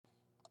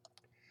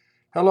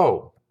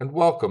Hello, and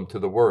welcome to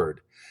the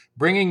Word,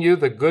 bringing you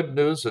the good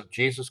news of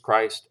Jesus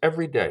Christ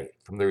every day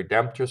from the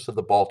Redemptorists of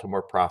the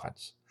Baltimore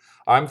Province.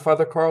 I'm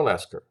Father Karl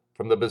Esker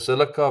from the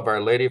Basilica of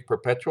Our Lady of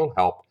Perpetual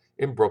Help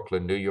in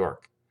Brooklyn, New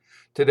York.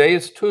 Today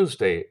is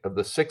Tuesday of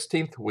the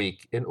 16th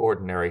week in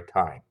Ordinary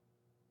Time.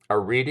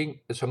 Our reading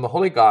is from the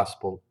Holy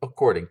Gospel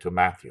according to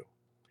Matthew.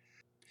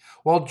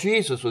 While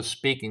Jesus was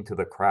speaking to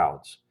the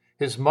crowds,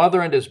 his mother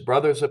and his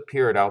brothers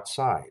appeared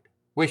outside,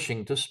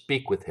 wishing to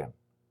speak with him.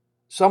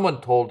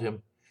 Someone told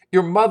him,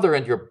 "Your mother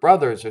and your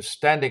brothers are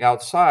standing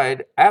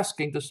outside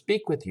asking to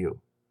speak with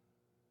you."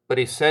 But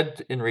he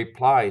said in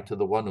reply to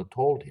the one who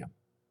told him,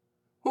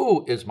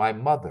 "Who is my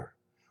mother?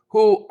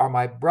 Who are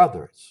my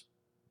brothers?"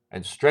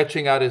 And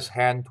stretching out his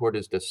hand toward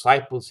his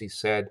disciples, he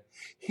said,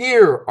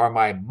 "Here are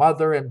my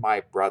mother and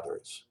my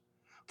brothers.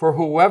 For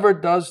whoever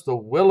does the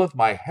will of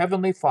my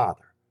heavenly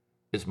Father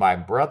is my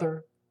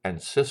brother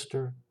and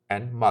sister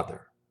and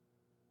mother."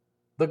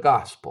 The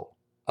Gospel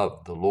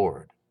of the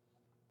Lord.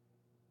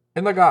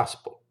 In the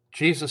Gospel,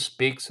 Jesus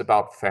speaks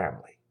about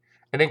family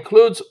and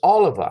includes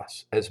all of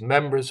us as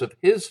members of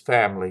his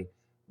family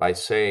by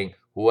saying,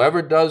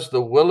 "Whoever does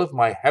the will of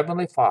my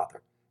heavenly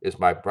Father is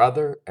my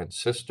brother and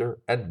sister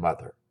and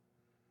mother."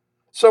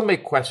 Some may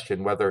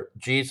question whether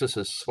Jesus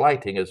is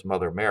slighting his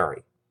mother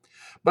Mary,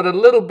 but a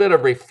little bit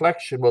of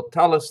reflection will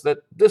tell us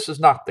that this is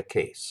not the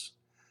case.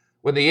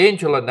 When the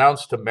angel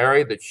announced to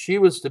Mary that she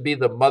was to be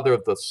the mother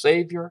of the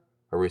Savior,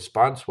 her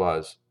response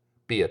was,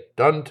 "Be it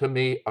done to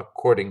me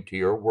according to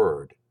your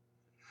word."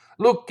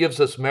 Luke gives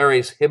us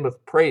Mary's hymn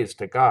of praise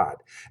to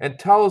God and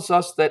tells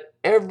us that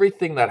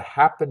everything that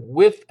happened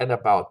with and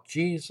about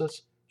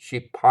Jesus, she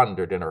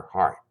pondered in her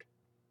heart.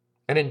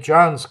 And in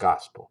John's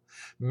Gospel,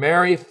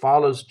 Mary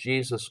follows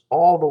Jesus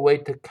all the way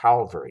to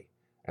Calvary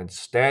and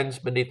stands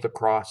beneath the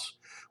cross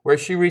where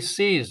she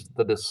receives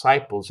the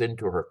disciples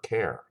into her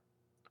care.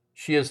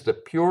 She is the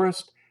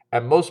purest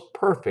and most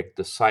perfect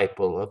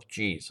disciple of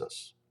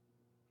Jesus.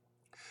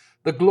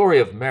 The glory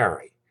of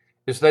Mary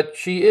is that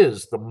she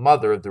is the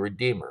mother of the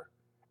Redeemer,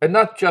 and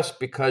not just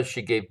because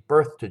she gave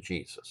birth to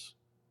Jesus.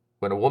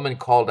 When a woman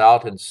called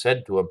out and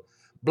said to him,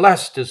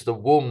 "Blessed is the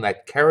womb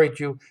that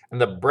carried you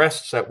and the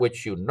breasts at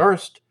which you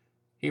nursed,"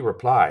 he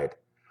replied,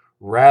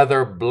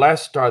 "Rather,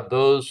 blessed are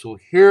those who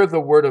hear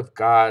the word of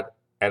God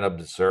and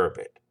observe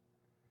it."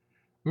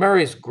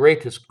 Mary's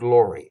greatest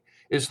glory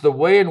is the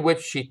way in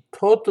which she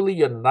totally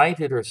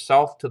united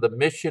herself to the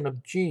mission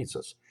of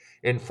Jesus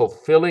in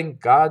fulfilling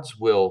God's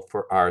will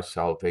for our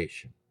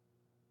salvation.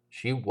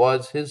 She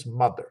was his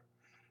mother,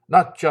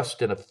 not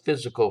just in a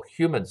physical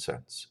human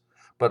sense,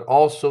 but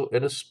also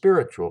in a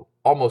spiritual,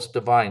 almost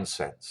divine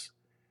sense.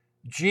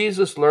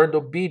 Jesus learned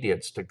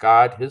obedience to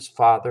God his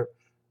Father,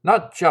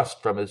 not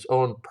just from his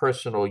own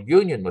personal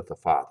union with the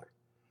Father,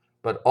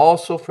 but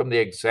also from the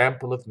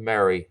example of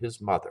Mary,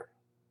 his mother.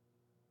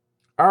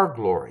 Our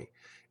glory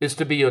is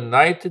to be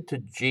united to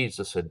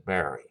Jesus and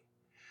Mary.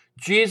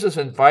 Jesus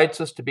invites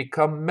us to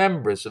become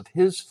members of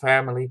his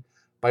family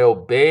by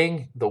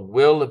obeying the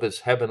will of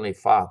his heavenly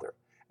Father,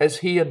 as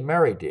he and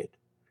Mary did.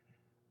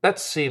 That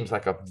seems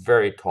like a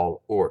very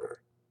tall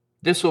order.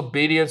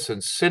 Disobedience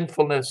and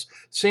sinfulness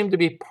seem to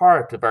be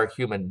part of our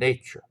human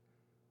nature.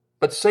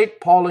 But St.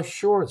 Paul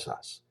assures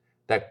us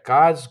that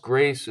God's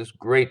grace is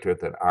greater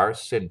than our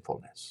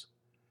sinfulness.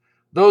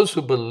 Those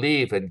who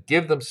believe and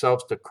give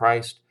themselves to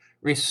Christ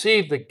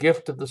receive the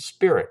gift of the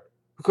Spirit,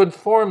 who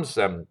conforms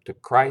them to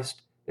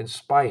Christ in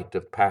spite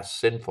of past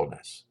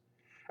sinfulness.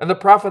 And the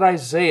prophet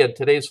Isaiah in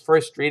today's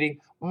first reading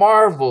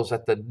marvels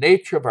at the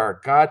nature of our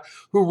God,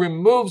 who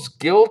removes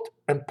guilt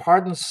and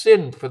pardons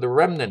sin for the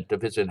remnant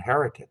of his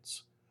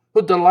inheritance,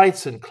 who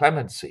delights in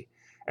clemency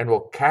and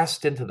will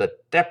cast into the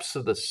depths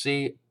of the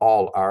sea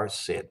all our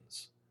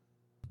sins.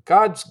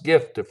 God's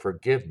gift of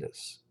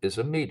forgiveness is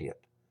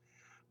immediate,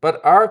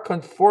 but our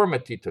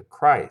conformity to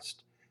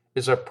Christ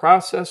is a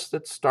process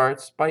that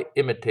starts by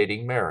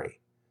imitating Mary,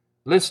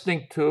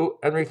 listening to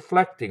and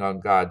reflecting on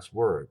God's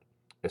word,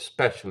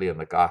 especially in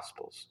the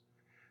Gospels.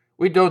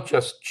 We don't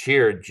just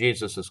cheer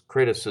Jesus'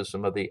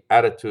 criticism of the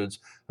attitudes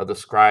of the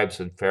scribes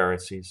and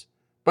Pharisees,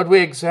 but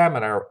we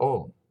examine our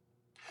own.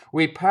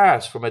 We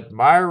pass from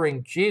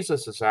admiring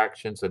Jesus'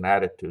 actions and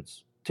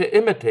attitudes to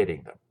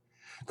imitating them,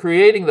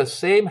 creating the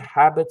same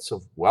habits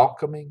of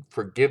welcoming,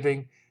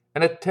 forgiving,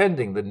 and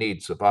attending the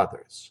needs of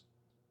others.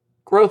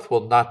 Growth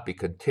will not be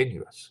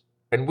continuous,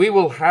 and we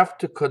will have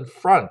to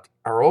confront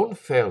our own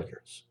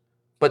failures.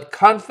 But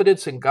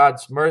confidence in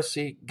God's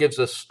mercy gives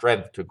us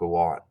strength to go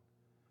on.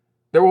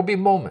 There will be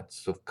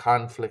moments of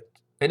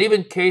conflict, and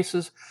even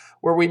cases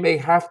where we may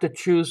have to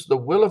choose the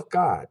will of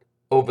God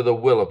over the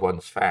will of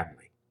one's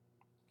family.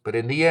 But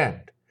in the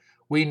end,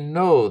 we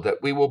know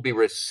that we will be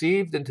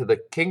received into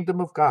the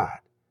kingdom of God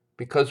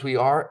because we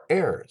are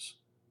heirs,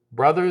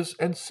 brothers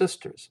and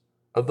sisters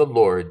of the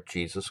Lord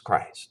Jesus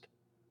Christ.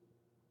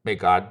 May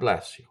God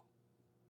bless you.